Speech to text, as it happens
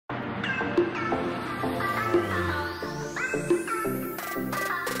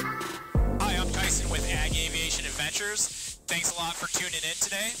Adventures. Thanks a lot for tuning in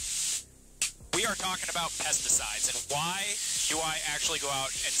today. We are talking about pesticides and why do I actually go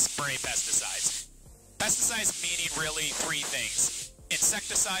out and spray pesticides. Pesticides meaning really three things.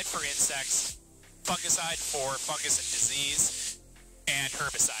 Insecticide for insects, fungicide for fungus and disease, and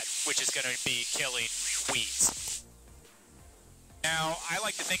herbicide, which is going to be killing weeds. Now, I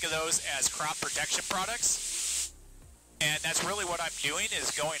like to think of those as crop protection products, and that's really what I'm doing,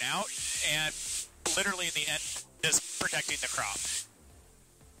 is going out and literally in the end just protecting the crop.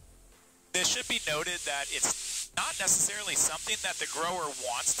 This should be noted that it's not necessarily something that the grower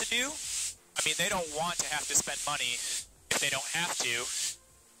wants to do. I mean, they don't want to have to spend money if they don't have to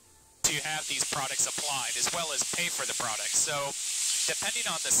have these products applied, as well as pay for the products. So depending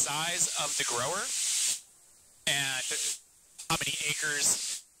on the size of the grower and how many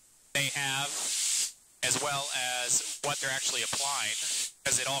acres they have, as well as what they're actually applying,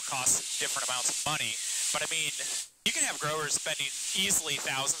 because it all costs different amounts of money. But I mean, you can have growers spending easily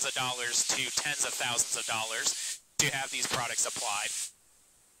thousands of dollars to tens of thousands of dollars to have these products applied.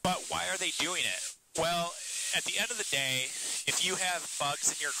 But why are they doing it? Well, at the end of the day, if you have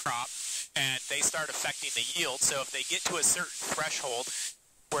bugs in your crop and they start affecting the yield, so if they get to a certain threshold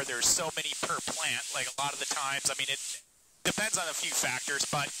where there's so many per plant, like a lot of the times, I mean, it depends on a few factors,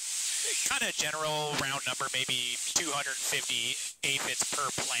 but kind of general round number, maybe 250 aphids per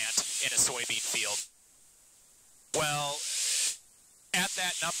plant in a soybean field. Well, at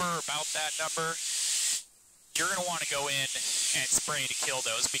that number, about that number, you're going to want to go in and spray to kill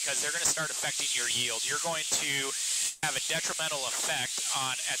those because they're going to start affecting your yield. You're going to have a detrimental effect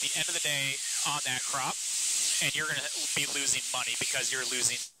on, at the end of the day, on that crop, and you're going to be losing money because you're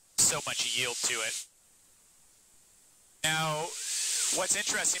losing so much yield to it. Now, what's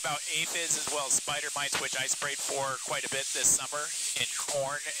interesting about aphids as well as spider mites, which I sprayed for quite a bit this summer in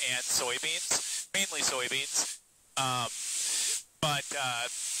corn and soybeans, mainly soybeans,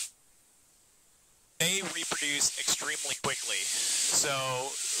 they reproduce extremely quickly. So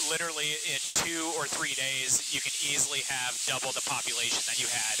literally in 2 or 3 days, you can easily have double the population that you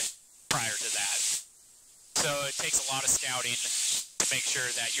had prior to that. So it takes a lot of scouting to make sure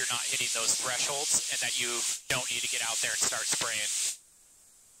that you're not hitting those thresholds and that you don't need to get out there and start spraying.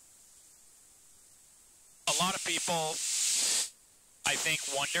 A lot of people, I think,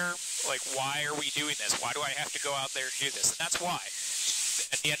 wonder, like, why are we doing this? Why do I have to go out there and do this? And that's why.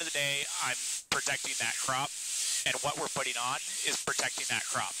 At the end of the day, I'm protecting that crop, and what we're putting on is protecting that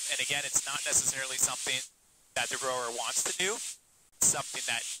crop. And again, it's not necessarily something that the grower wants to do. It's something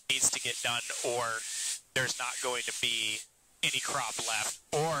that needs to get done, or there's not going to be any crop left,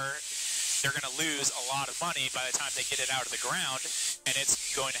 or they're going to lose a lot of money by the time they get it out of the ground, and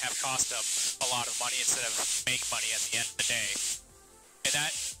it's going to have cost them a lot of money instead of make money at the end of the day. And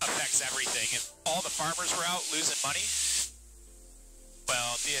that affects everything. If all the farmers were out losing money,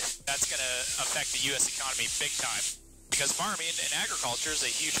 well, that's going to affect the U.S. economy big time, because farming and agriculture is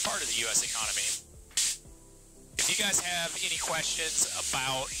a huge part of the U.S. economy. If you guys have any questions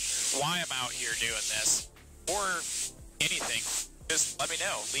about why I'm out here doing this, or anything, just let me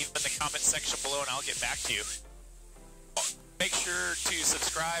know. Leave them in the comment section below and I'll get back to you. Make sure to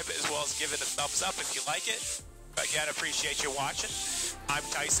subscribe as well as give it a thumbs up if you like it. Again, appreciate you watching. I'm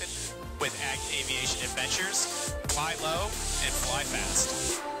Tyson with Aviation Adventures. Fly low and fly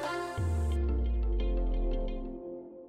fast.